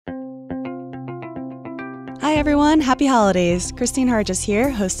Hi everyone, happy holidays. Christine Hargis here,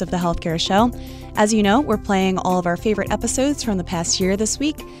 host of The Healthcare Show. As you know, we're playing all of our favorite episodes from the past year this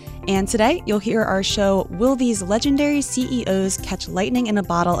week. And today, you'll hear our show, Will These Legendary CEOs Catch Lightning in a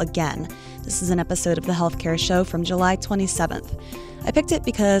Bottle Again? This is an episode of The Healthcare Show from July 27th. I picked it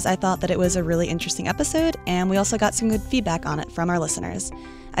because I thought that it was a really interesting episode, and we also got some good feedback on it from our listeners.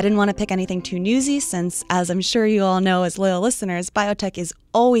 I didn't want to pick anything too newsy since, as I'm sure you all know as loyal listeners, biotech is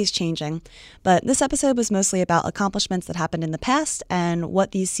always changing. But this episode was mostly about accomplishments that happened in the past and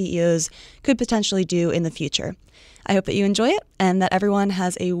what these CEOs could potentially do in the future. I hope that you enjoy it and that everyone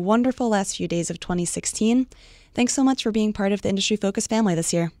has a wonderful last few days of 2016. Thanks so much for being part of the Industry Focus family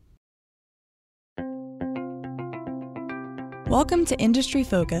this year. Welcome to Industry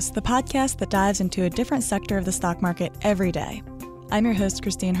Focus, the podcast that dives into a different sector of the stock market every day. I'm your host,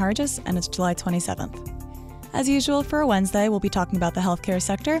 Christine Hargis, and it's July 27th. As usual, for a Wednesday, we'll be talking about the healthcare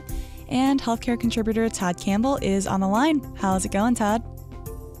sector, and healthcare contributor Todd Campbell is on the line. How's it going, Todd?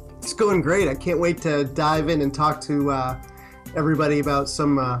 It's going great. I can't wait to dive in and talk to everybody about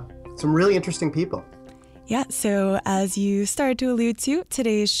some really interesting people. Yeah, so as you started to allude to,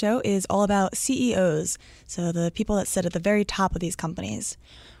 today's show is all about CEOs, so the people that sit at the very top of these companies.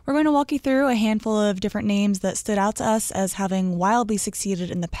 We're going to walk you through a handful of different names that stood out to us as having wildly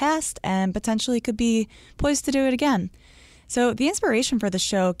succeeded in the past and potentially could be poised to do it again. So the inspiration for the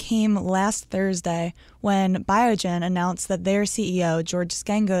show came last Thursday when Biogen announced that their CEO, George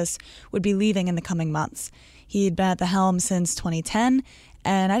Scangos, would be leaving in the coming months. He'd been at the helm since 2010,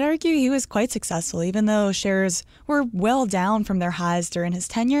 and I'd argue he was quite successful. Even though shares were well down from their highs during his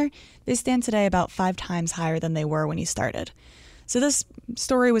tenure, they stand today about 5 times higher than they were when he started. So this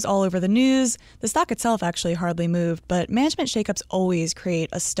story was all over the news. The stock itself actually hardly moved, but management shakeups always create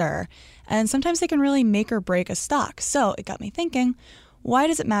a stir, and sometimes they can really make or break a stock. So it got me thinking, why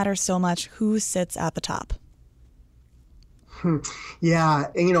does it matter so much who sits at the top? Yeah,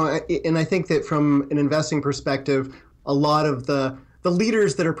 and I think that from an investing perspective, a lot of the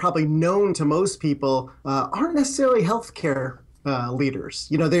leaders that are probably known to most people aren't necessarily healthcare leaders.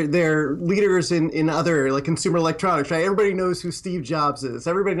 They're leaders in other, like consumer electronics, right? Everybody knows who Steve Jobs is.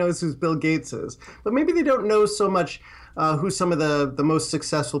 Everybody knows who Bill Gates is. But maybe they don't know so much who some of the most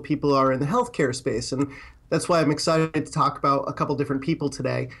successful people are in the healthcare space. And that's why I'm excited to talk about a couple different people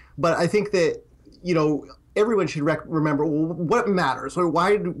today. But I think that, everyone should remember what matters. Or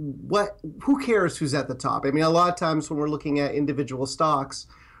who cares who's at the top? I mean, a lot of times when we're looking at individual stocks,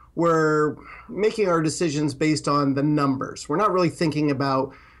 we're making our decisions based on the numbers. We're not really thinking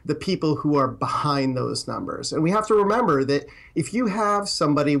about the people who are behind those numbers. And we have to remember that if you have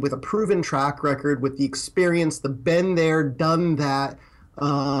somebody with a proven track record, with the experience, the been there, done that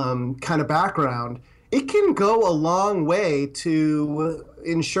kind of background, it can go a long way to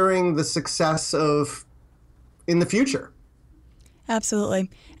ensuring the success in the future. Absolutely.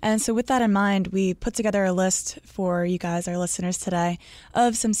 And so with that in mind, we put together a list for you guys, our listeners today,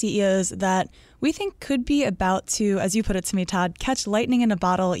 of some CEOs that we think could be about to, as you put it to me, Todd, catch lightning in a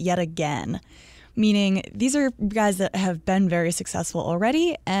bottle yet again. Meaning these are guys that have been very successful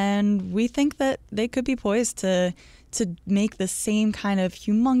already, and we think that they could be poised to make the same kind of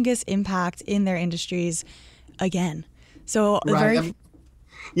humongous impact in their industries again. So right.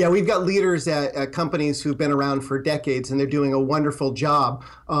 Yeah, we've got leaders at companies who've been around for decades, and they're doing a wonderful job.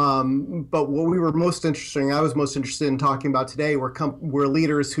 But what I was most interested in talking about today were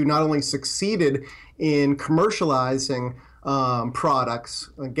leaders who not only succeeded in commercializing products,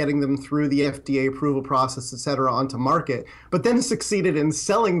 getting them through the FDA approval process, et cetera, onto market, but then succeeded in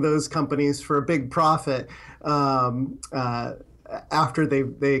selling those companies for a big profit after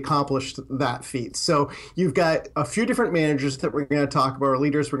they accomplished that feat. So you've got a few different managers that we're going to talk about, or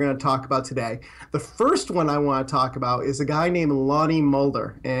leaders we're going to talk about today. The first one I want to talk about is a guy named Lonnie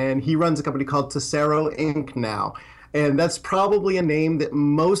Mulder, and he runs a company called Tesaro Inc. now. And that's probably a name that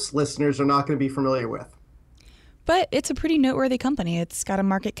most listeners are not going to be familiar with. But it's a pretty noteworthy company. It's got a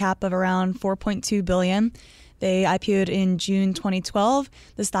market cap of around $4.2 billion. They IPO'd in June 2012.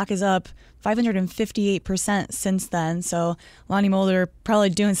 The stock is up 558% since then. So Lonnie Mulder probably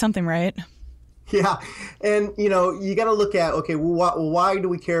doing something right. Yeah. And, you got to look at, okay, why do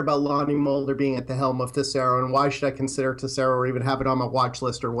we care about Lonnie Mulder being at the helm of Tesaro, and why should I consider Tesaro or even have it on my watch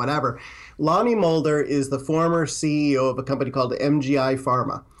list or whatever? Lonnie Mulder is the former CEO of a company called MGI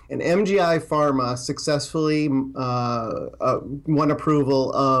Pharma. And MGI Pharma successfully won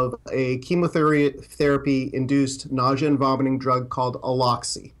approval of a chemotherapy-induced nausea and vomiting drug called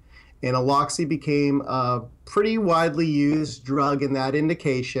Aloxi. And Aloxi became a pretty widely used drug in that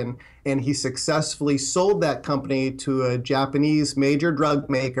indication, and he successfully sold that company to a Japanese major drug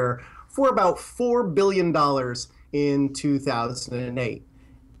maker for about $4 billion in 2008.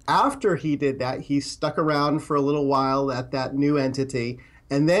 After he did that, he stuck around for a little while at that new entity,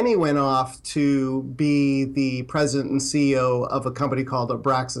 and then he went off to be the president and CEO of a company called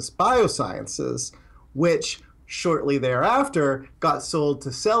Abraxas Biosciences, which shortly thereafter got sold to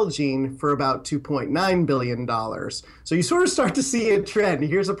Celgene for about $2.9 billion. So you sort of start to see a trend.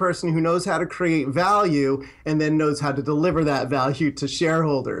 Here's a person who knows how to create value and then knows how to deliver that value to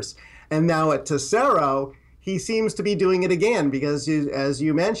shareholders. And now at Tesaro, he seems to be doing it again because, as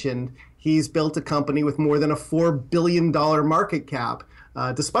you mentioned, he's built a company with more than a $4 billion market cap,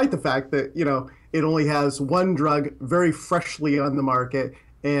 despite the fact that, it only has one drug very freshly on the market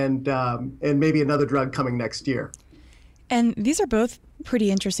and maybe another drug coming next year. And these are both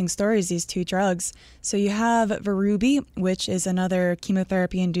pretty interesting stories, these two drugs. So you have Varubi, which is another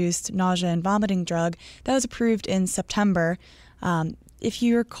chemotherapy-induced nausea and vomiting drug that was approved in September. If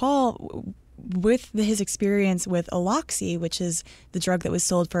you recall, with his experience with Aloxi, which is the drug that was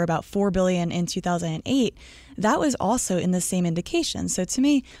sold for about $4 billion in 2008, that was also in the same indication. So to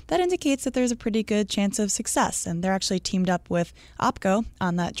me, that indicates that there's a pretty good chance of success. And they're actually teamed up with OPKO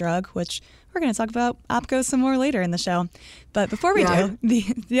on that drug, which we're going to talk about OPKO some more later in the show. But before we do,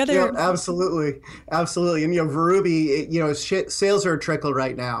 the other... Yeah, absolutely. Absolutely. And, Varubi, sales are a trickle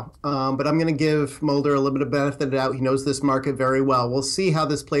right now. But I'm going to give Mulder a little bit of benefit of the doubt. He knows this market very well. We'll see how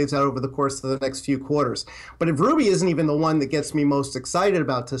this plays out over the course of the next few quarters. But if Varubi isn't even the one that gets me most excited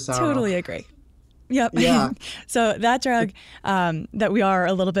about Tesaro. Totally agree. Yep. Yeah. So that drug that we are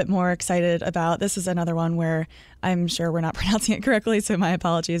a little bit more excited about, this is another one where I'm sure we're not pronouncing it correctly, so my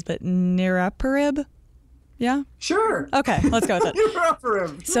apologies, but niraparib? Yeah? Sure. Okay, let's go with it.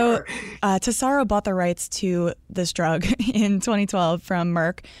 Niraparib. So Tesaro bought the rights to this drug in 2012 from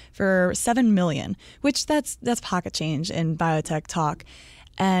Merck for $7 million, which that's pocket change in biotech talk.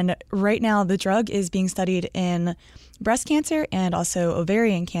 And right now the drug is being studied in breast cancer and also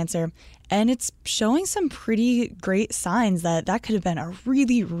ovarian cancer. And it's showing some pretty great signs that could have been a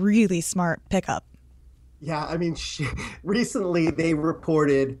really, really smart pickup. Yeah, I mean, recently they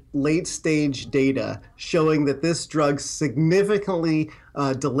reported late-stage data showing that this drug significantly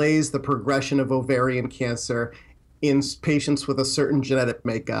delays the progression of ovarian cancer in patients with a certain genetic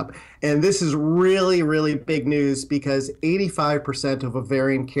makeup. And this is really, really big news because 85% of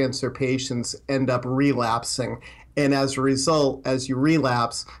ovarian cancer patients end up relapsing. And as a result, as you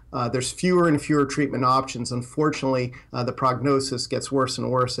relapse, there's fewer and fewer treatment options. Unfortunately, the prognosis gets worse and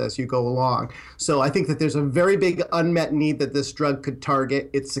worse as you go along. So I think that there's a very big unmet need that this drug could target.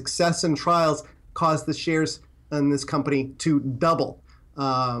 Its success in trials caused the shares in this company to double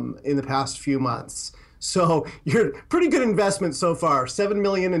in the past few months. So you're pretty good investment so far. $7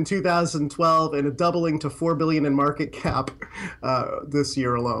 million in 2012 and a doubling to $4 billion in market cap this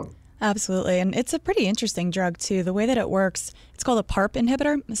year alone. Absolutely. And it's a pretty interesting drug, too. The way that it works, it's called a PARP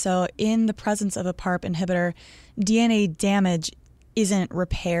inhibitor. So in the presence of a PARP inhibitor, DNA damage isn't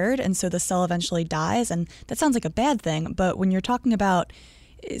repaired, and so the cell eventually dies. And that sounds like a bad thing. But when you're talking about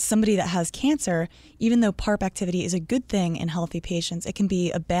somebody that has cancer, even though PARP activity is a good thing in healthy patients, it can be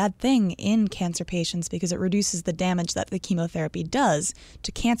a bad thing in cancer patients because it reduces the damage that the chemotherapy does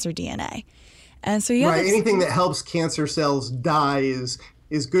to cancer DNA. And so anything that helps cancer cells die is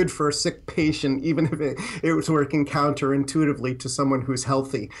good for a sick patient, even if it was working counterintuitively to someone who's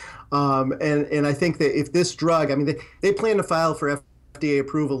healthy. And I think that if this drug, I mean, they plan to file for FDA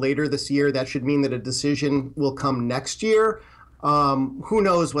approval later this year. That should mean that a decision will come next year. Who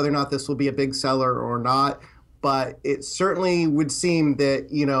knows whether or not this will be a big seller or not. But it certainly would seem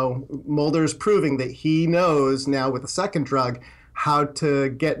that, Mulder's proving that he knows now with the second drug how to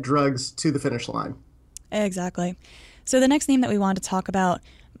get drugs to the finish line. Exactly. So the next name that we want to talk about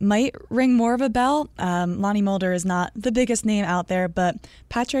might ring more of a bell. Lonnie Mulder is not the biggest name out there, but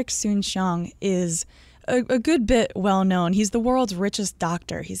Patrick Soon-Shiong is a good bit well known. He's the world's richest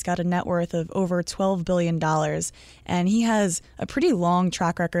doctor. He's got a net worth of over $12 billion, and he has a pretty long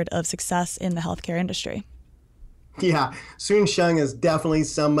track record of success in the healthcare industry. Yeah, Soon-Shiong is definitely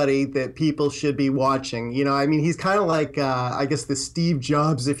somebody that people should be watching. He's kind of like, I guess, the Steve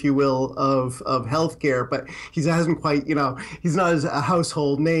Jobs, if you will, of healthcare, but he hasn't quite, he's not a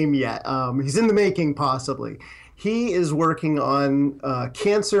household name yet. He's in the making, possibly. He is working on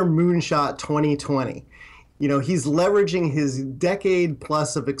Cancer Moonshot 2020. He's leveraging his decade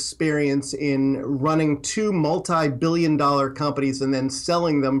plus of experience in running two multi-billion-dollar companies and then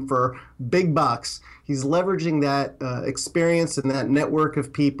selling them for big bucks. He's leveraging that experience and that network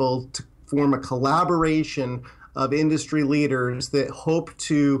of people to form a collaboration of industry leaders that hope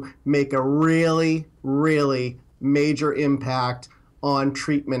to make a really, really major impact on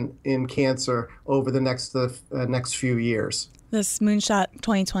treatment in cancer over the next few years. This Moonshot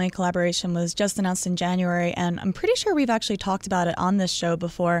 2020 collaboration was just announced in January, and I'm pretty sure we've actually talked about it on this show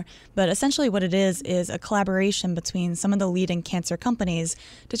before, but essentially what it is a collaboration between some of the leading cancer companies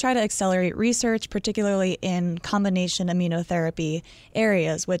to try to accelerate research, particularly in combination immunotherapy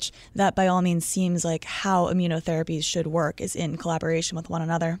areas, which that by all means seems like how immunotherapies should work, is in collaboration with one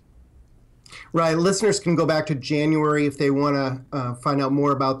another. Right. Listeners can go back to January if they want to find out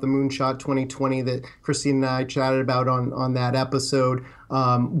more about the Moonshot 2020 that Christine and I chatted about on that episode.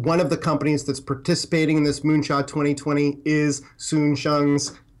 One of the companies that's participating in this Moonshot 2020 is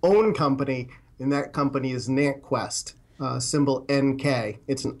Soon-Shiong's own company, and that company is NantKwest, symbol NK.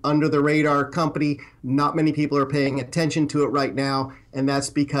 It's an under-the-radar company. Not many people are paying attention to it right now, and that's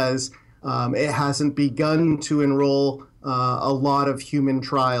because it hasn't begun to enroll a lot of human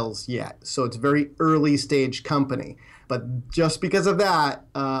trials yet. So it's a very early stage company. But just because of that,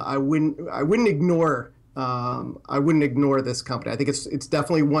 I wouldn't ignore this company. I think it's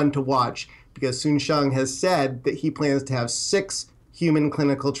definitely one to watch because Soon-Shiong has said that he plans to have 6 human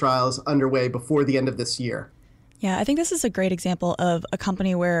clinical trials underway before the end of this year. Yeah, I think this is a great example of a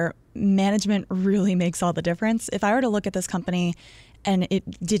company where management really makes all the difference. If I were to look at this company and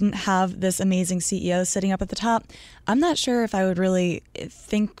it didn't have this amazing CEO sitting up at the top, I'm not sure if I would really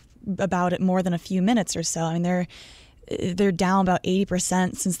think about it more than a few minutes or so. I mean, they're down about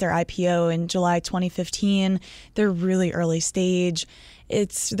 80% since their IPO in July 2015. They're really early stage.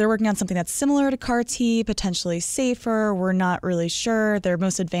 They're working on something that's similar to CAR T, potentially safer. We're not really sure. Their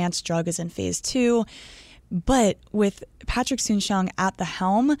most advanced drug is in phase 2. But with Patrick Soon-Shiong at the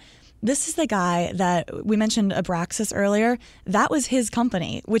helm, this is the guy that we mentioned, Abraxis, earlier. That was his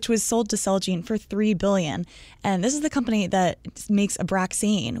company, which was sold to Celgene for $3 billion. And this is the company that makes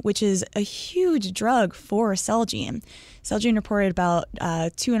Abraxane, which is a huge drug for Celgene. Celgene reported about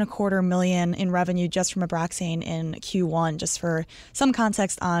 $2.25 million in revenue just from Abraxane in Q1, just for some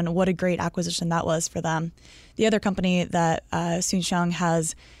context on what a great acquisition that was for them. The other company that Soon-Shiong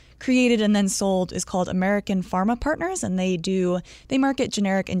has created and then sold is called American Pharma Partners, and they market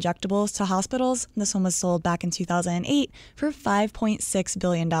generic injectables to hospitals. This one was sold back in 2008 for $5.6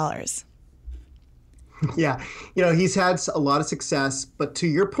 billion. Yeah, he's had a lot of success, but to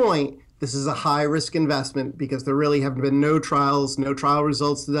your point, this is a high-risk investment because there really have been no trial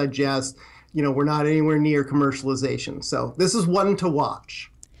results to digest. We're not anywhere near commercialization. So this is one to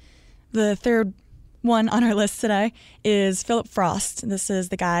watch. The third one on our list today is Philip Frost. This is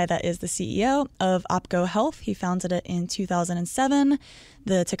the guy that is the CEO of OPKO Health. He founded it in 2007.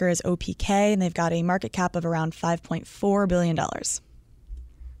 The ticker is OPK, and they've got a market cap of around $5.4 billion.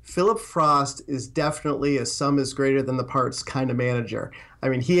 Philip Frost is definitely a sum is greater than the parts kind of manager. I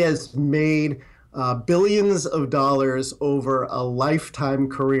mean, he has made billions of dollars over a lifetime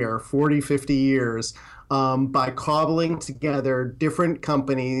career, 40, 50 years, by cobbling together different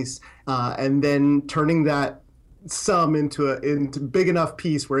companies and then turning that sum into big enough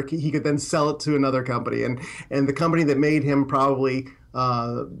piece where he could then sell it to another company. And the company that made him probably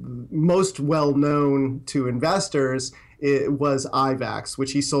most well known to investors, it was IVAX,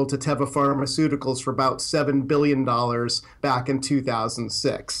 which he sold to Teva Pharmaceuticals for about $7 billion back in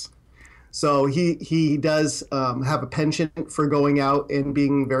 2006. So he does have a penchant for going out and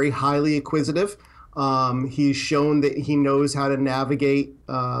being very highly acquisitive. He's shown that he knows how to navigate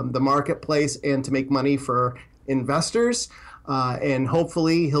the marketplace and to make money for investors. And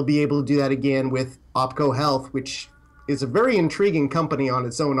hopefully he'll be able to do that again with OPKO Health, which is a very intriguing company on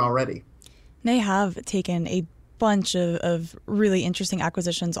its own already. They have taken a bunch of really interesting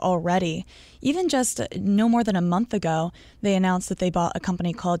acquisitions already. Even just no more than a month ago, they announced that they bought a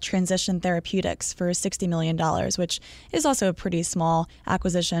company called Transition Therapeutics for $60 million, which is also a pretty small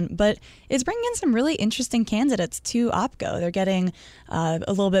acquisition, but it's bringing in some really interesting candidates to OPKO. They're getting a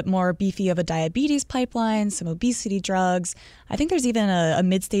little bit more beefy of a diabetes pipeline, some obesity drugs. I think there's even a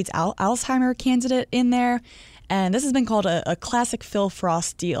mid-stage Alzheimer candidate in there. And this has been called a classic Phil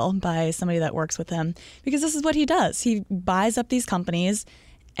Frost deal by somebody that works with him, because this is what he does. He buys up these companies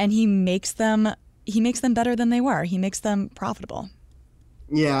and he makes them better than they were. He makes them profitable.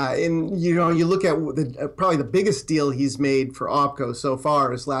 Yeah, and you look at probably the biggest deal he's made for OPKO so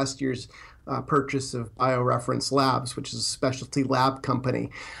far is last year's purchase of BioReference Labs, which is a specialty lab company.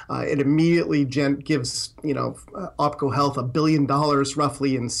 It immediately gives OPKO Health $1 billion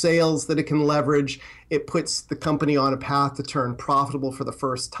roughly in sales that it can leverage. It puts the company on a path to turn profitable for the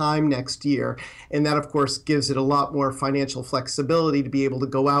first time next year. And that, of course, gives it a lot more financial flexibility to be able to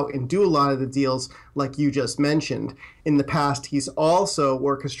go out and do a lot of the deals like you just mentioned. In the past, he's also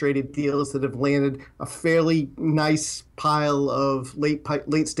orchestrated deals that have landed a fairly nice pile of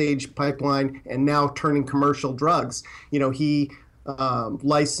late stage pipeline and now turning commercial drugs. He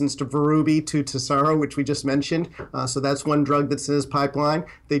licensed Verubi to Tesaro, which we just mentioned. So that's one drug that's in his pipeline.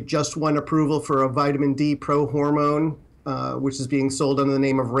 They just won approval for a vitamin D pro-hormone, which is being sold under the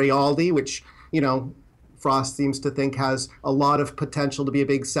name of Rayaldi, which, Frost seems to think has a lot of potential to be a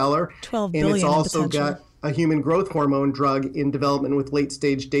big seller. $12 billion. And it's also potential. got a human growth hormone drug in development with late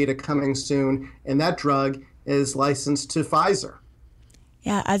stage data coming soon. And that drug is licensed to Pfizer.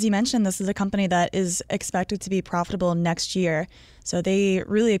 Yeah, as you mentioned, this is a company that is expected to be profitable next year. So they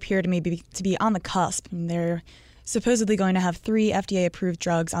really appear to me to be on the cusp. They're supposedly going to have 3 FDA-approved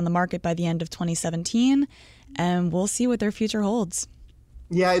drugs on the market by the end of 2017, and we'll see what their future holds.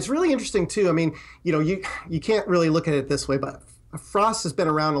 Yeah, it's really interesting, too. I mean, you can't really look at it this way, but Frost has been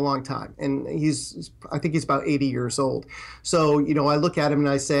around a long time, and I think he's about 80 years old. So, I look at him and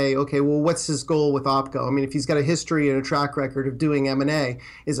I say, okay, well, what's his goal with OPKO? I mean, if he's got a history and a track record of doing M&A,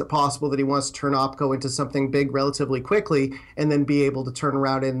 is it possible that he wants to turn OPKO into something big relatively quickly and then be able to turn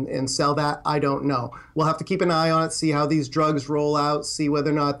around and sell that? I don't know. We'll have to keep an eye on it, see how these drugs roll out, see whether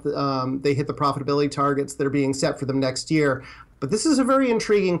or not they hit the profitability targets that are being set for them next year. But this is a very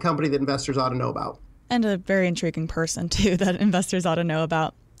intriguing company that investors ought to know about. And a very intriguing person, too, that investors ought to know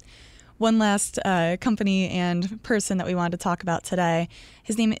about. One last company and person that we wanted to talk about today.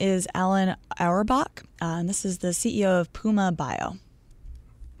 His name is Alan Auerbach, and this is the CEO of Puma Bio.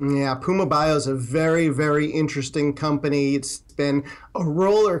 Yeah, Puma Bio is a very, very interesting company. It's been a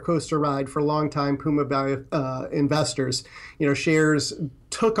roller coaster ride for a long time, Puma Bio investors. Shares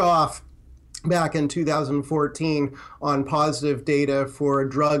took off back in 2014 on positive data for a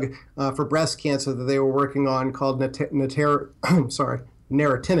drug for breast cancer that they were working on called neratinib.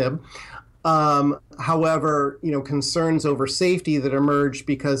 However, concerns over safety that emerged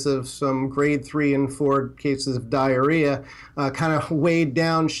because of some grade 3 and 4 cases of diarrhea kind of weighed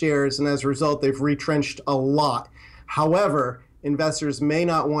down shares, and as a result, they've retrenched a lot. However, investors may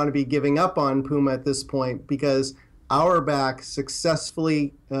not want to be giving up on Puma at this point because Auerbach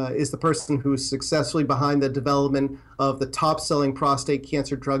successfully is the person who's successfully behind the development of the top-selling prostate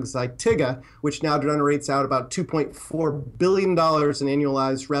cancer drug Zytiga, which now generates out about $2.4 billion in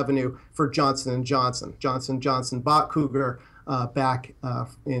annualized revenue for Johnson & Johnson. Johnson & Johnson bought Cougar back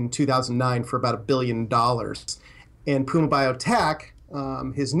in 2009 for about $1 billion. And Puma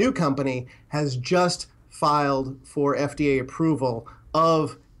Biotech, his new company, has just filed for FDA approval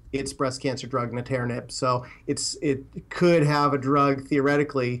of its breast cancer drug neratinib. So it could have a drug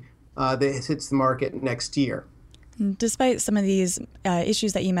theoretically that hits the market next year. Despite some of these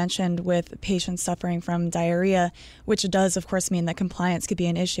issues that you mentioned with patients suffering from diarrhea, which does, of course, mean that compliance could be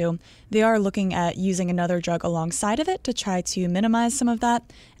an issue, they are looking at using another drug alongside of it to try to minimize some of that,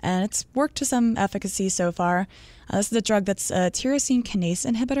 and it's worked to some efficacy so far. This is a drug that's a tyrosine kinase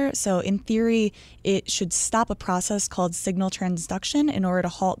inhibitor, so in theory, it should stop a process called signal transduction in order to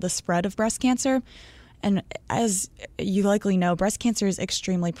halt the spread of breast cancer. And as you likely know, breast cancer is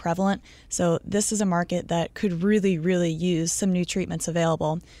extremely prevalent, so this is a market that could really, really use some new treatments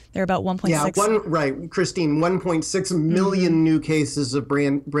available. There are about 1.6... Yeah, right, Christine, 1.6 million new cases of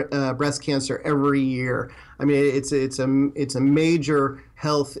breast cancer every year. I mean, it's a major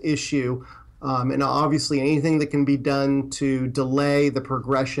health issue, and obviously anything that can be done to delay the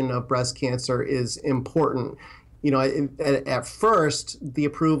progression of breast cancer is important. At first, the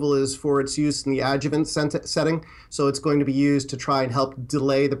approval is for its use in the adjuvant setting. So it's going to be used to try and help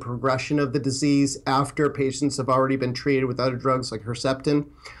delay the progression of the disease after patients have already been treated with other drugs like Herceptin.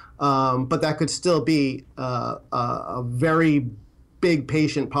 But that could still be a very big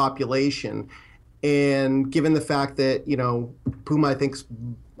patient population. And given the fact that, Puma, I think,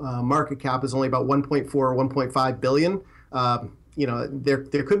 market cap is only about 1.4 or 1.5 billion,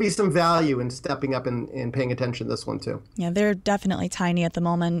 there could be some value in stepping up and paying attention to this one, too. Yeah, they're definitely tiny at the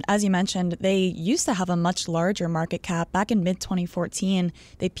moment. As you mentioned, they used to have a much larger market cap. Back in mid-2014,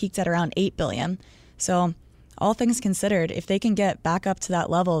 they peaked at around $8 billion. So all things considered, if they can get back up to that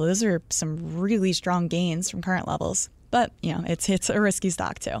level, those are some really strong gains from current levels. But, it's a risky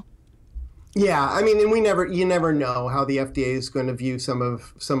stock, too. Yeah, I mean, and you never know how the FDA is going to view some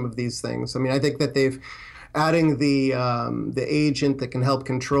of these things. I mean, I think that they've adding the agent that can help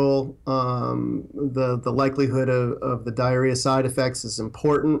control the likelihood of the diarrhea side effects is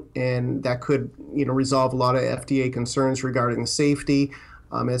important, and that could resolve a lot of FDA concerns regarding safety.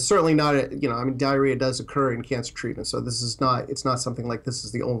 It's certainly not diarrhea does occur in cancer treatment, so it's not something like this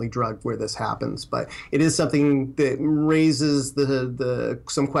is the only drug where this happens, but it is something that raises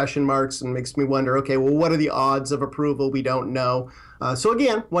some question marks and makes me wonder, okay, well, what are the odds of approval? We don't know. So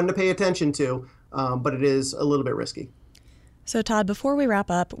again, one to pay attention to, but it is a little bit risky. So Todd, before we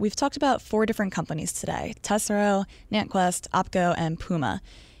wrap up, we've talked about 4 different companies today: Tesaro, NantKwest, OPKO, and Puma.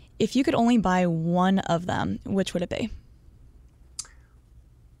 If you could only buy one of them, which would it be?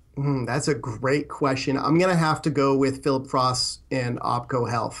 That's a great question. I'm going to have to go with Philip Frost and OPKO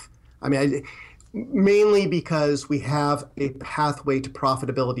Health. Mainly because we have a pathway to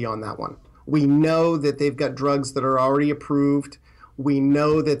profitability on that one. We know that they've got drugs that are already approved. We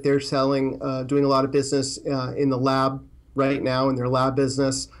know that they're doing a lot of business in the lab right now in their lab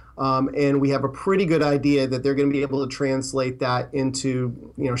business. And we have a pretty good idea that they're going to be able to translate that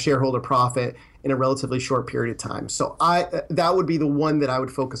into shareholder profit in a relatively short period of time. So that would be the one that I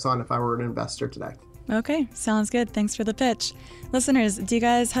would focus on if I were an investor today. Okay, sounds good. Thanks for the pitch. Listeners, do you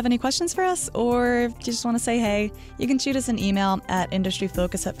guys have any questions for us, or do you just want to say hey? You can shoot us an email at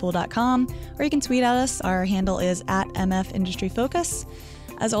industryfocus@fool.com, or you can tweet at us. Our handle is @MFIndustryFocus.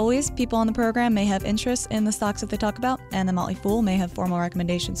 As always, people on the program may have interest in the stocks that they talk about, and the Motley Fool may have formal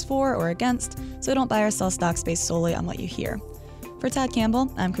recommendations for or against, so don't buy or sell stocks based solely on what you hear. For Todd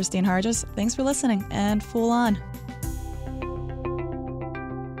Campbell, I'm Christine Hargis. Thanks for listening, and Fool on.